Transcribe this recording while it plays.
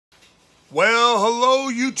Well, hello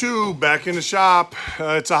YouTube, back in the shop.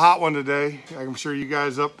 It's a hot one today. I'm sure you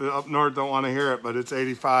guys up north don't want to hear it, but it's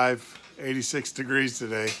 85, 86 degrees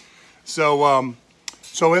today. So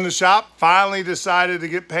in the shop, finally decided to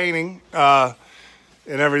get painting and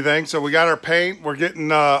everything. So we got our paint. We're getting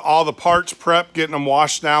all the parts prepped, getting them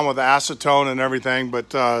washed down with acetone and everything.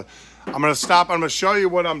 But I'm gonna stop. I'm gonna show you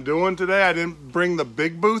what I'm doing today. I didn't bring the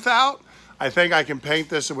big booth out. I think I can paint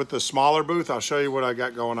this with the smaller booth. I'll show you what I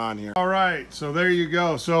got going on here. All right, so there you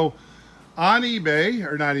go. So on eBay,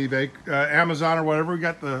 or not eBay, Amazon or whatever, we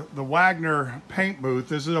got the Wagner paint booth.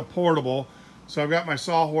 This is a portable. So I've got my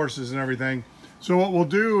sawhorses and everything. So what we'll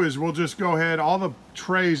do is we'll just go ahead, all the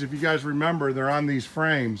trays, if you guys remember, they're on these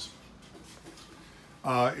frames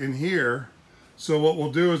in here. So what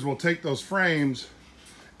we'll do is we'll take those frames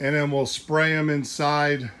and then we'll spray them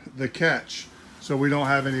inside the catch, so we don't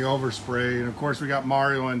have any overspray. And of course we got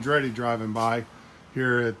Mario Andretti driving by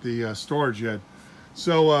here at the storage shed.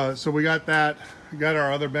 So we got that, we got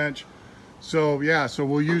our other bench. So yeah, so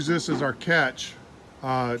we'll use this as our catch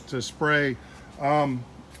to spray.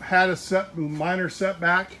 Had a minor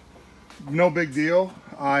setback, no big deal.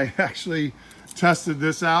 I actually tested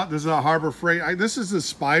this out. This is a Harbor Freight. This is the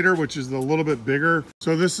Spider, which is a little bit bigger.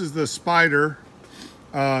 So this is the Spider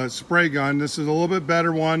spray gun. This is a little bit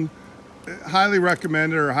better one. Highly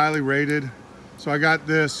recommended or highly rated. So I got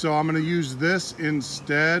this. So I'm going to use this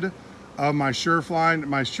instead of my Surefine.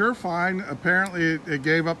 My Surefine, apparently it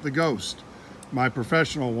gave up the ghost. My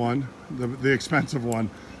professional one, the expensive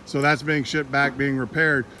one. So that's being shipped back, being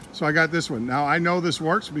repaired. So I got this one. Now I know this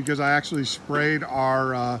works because I actually sprayed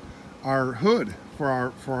our hood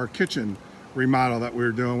for our kitchen remodel that we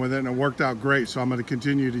were doing with it, and it worked out great. So I'm going to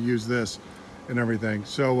continue to use this and everything.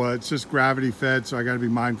 So it's just gravity fed, so I got to be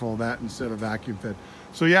mindful of that instead of vacuum fed.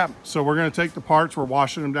 So yeah, so we're going to take the parts, we're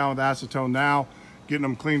washing them down with acetone now, getting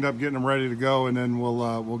them cleaned up, getting them ready to go, and then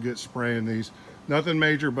we'll get spraying these. Nothing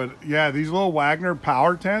major, but yeah, these little Wagner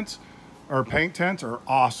power tents or paint tents are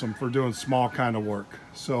awesome for doing small kind of work.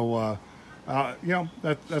 So you know,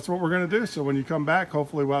 that's what we're going to do. So when you come back,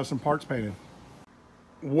 hopefully we'll have some parts painted.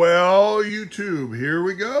 Well, YouTube, here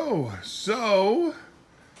we go. So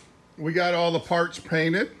we got all the parts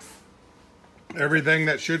painted. Everything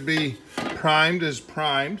that should be primed is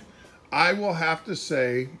primed. I will have to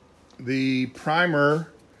say the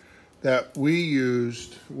primer that we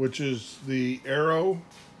used, which is the Aero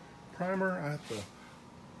primer,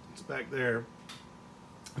 it's back there.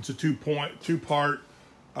 It's a two-part.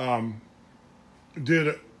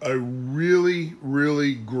 Did a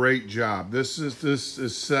really great job. This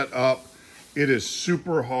is set up. It is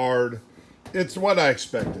super hard. It's what I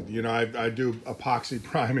expected. You know, I do epoxy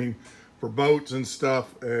priming for boats and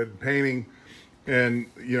stuff and painting, and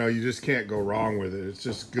you know, you just can't go wrong with it. It's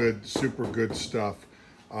just good, super good stuff.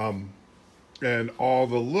 And all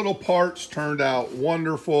the little parts turned out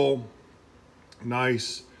wonderful.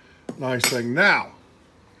 Nice thing. Now,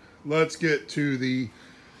 let's get to the,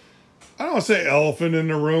 I don't want to say elephant in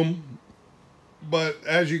the room, but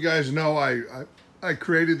as you guys know, I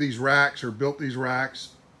created these racks, or built these racks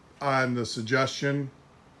on the suggestion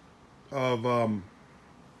of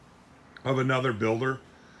another builder.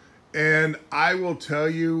 And I will tell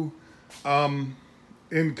you,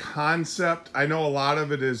 in concept, I know a lot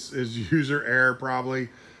of it is user error probably.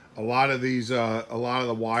 A lot of these, a lot of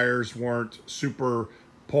the wires weren't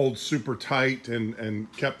pulled super tight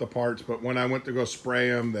and kept the parts, but when I went to go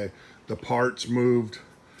spray them, the parts moved,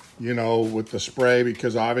 you know, with the spray,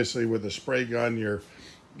 because obviously with the spray gun,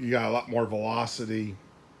 you got a lot more velocity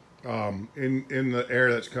in the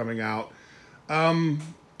air that's coming out.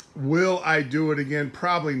 Will I do it again?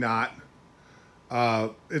 Probably not.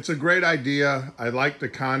 It's a great idea. I like the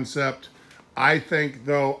concept. I think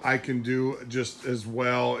though I can do just as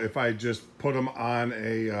well if I just put them on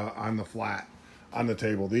on the flat, on the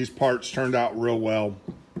table. These parts turned out real well.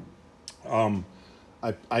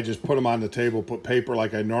 I just put them on the table, put paper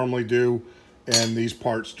like I normally do, and these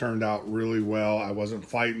parts turned out really well. I wasn't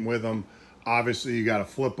fighting with them. Obviously, you got to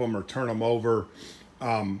flip them or turn them over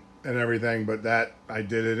and everything, but that I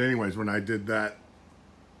did it anyways when I did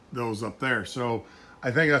those up there. So I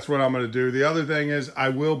think that's what I'm going to do. The other thing is I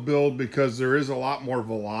will build, because there is a lot more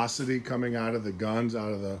velocity coming out of the guns,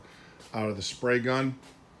 out of the spray gun,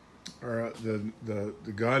 or the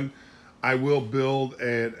gun. I will build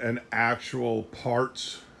an actual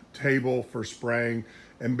parts table for spraying,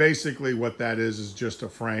 and basically what that is just a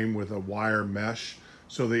frame with a wire mesh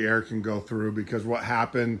so the air can go through. Because what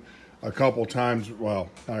happened a couple times, well,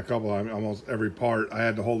 not a couple times, almost every part, I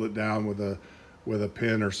had to hold it down with a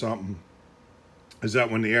pin or something, is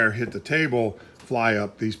that when the air hit the table, fly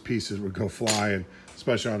up, these pieces would go flying.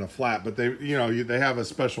 especially on a flat. But they have a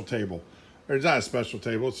special table. Or it's not a special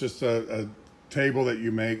table. It's just a table that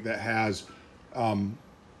you make that has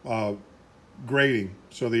grating,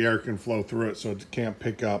 so the air can flow through it, so it can't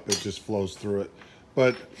pick up. It just flows through it.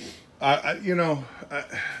 But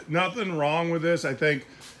nothing wrong with this. I think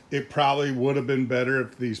it probably would have been better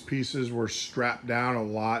if these pieces were strapped down a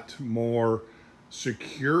lot more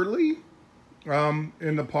securely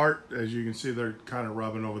in the part. As you can see, they're kind of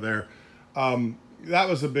rubbing over there. That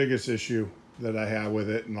was the biggest issue that I had with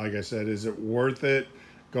it. And like I said, is it worth it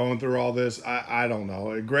going through all this? I don't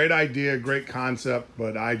know. A great idea, great concept,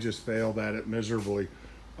 but I just failed at it miserably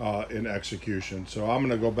in execution. So I'm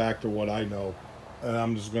going to go back to what I know, and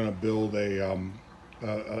I'm just going to build a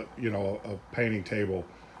painting table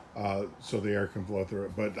so the air can flow through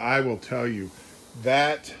it. But I will tell you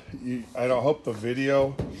that I don't hope the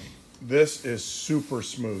video. This is super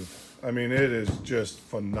smooth. I mean, it is just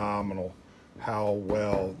phenomenal how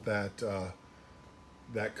well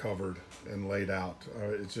that covered and laid out.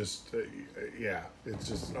 It's just, yeah, it's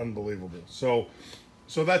just unbelievable. So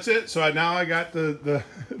that's it. So now I got the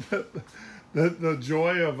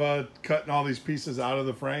joy of cutting all these pieces out of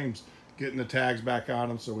the frames, getting the tags back on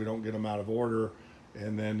them so we don't get them out of order.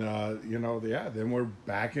 And then, then we're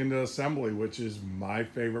back into assembly, which is my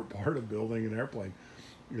favorite part of building an airplane,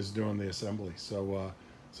 is doing the assembly. So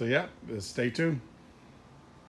yeah, stay tuned.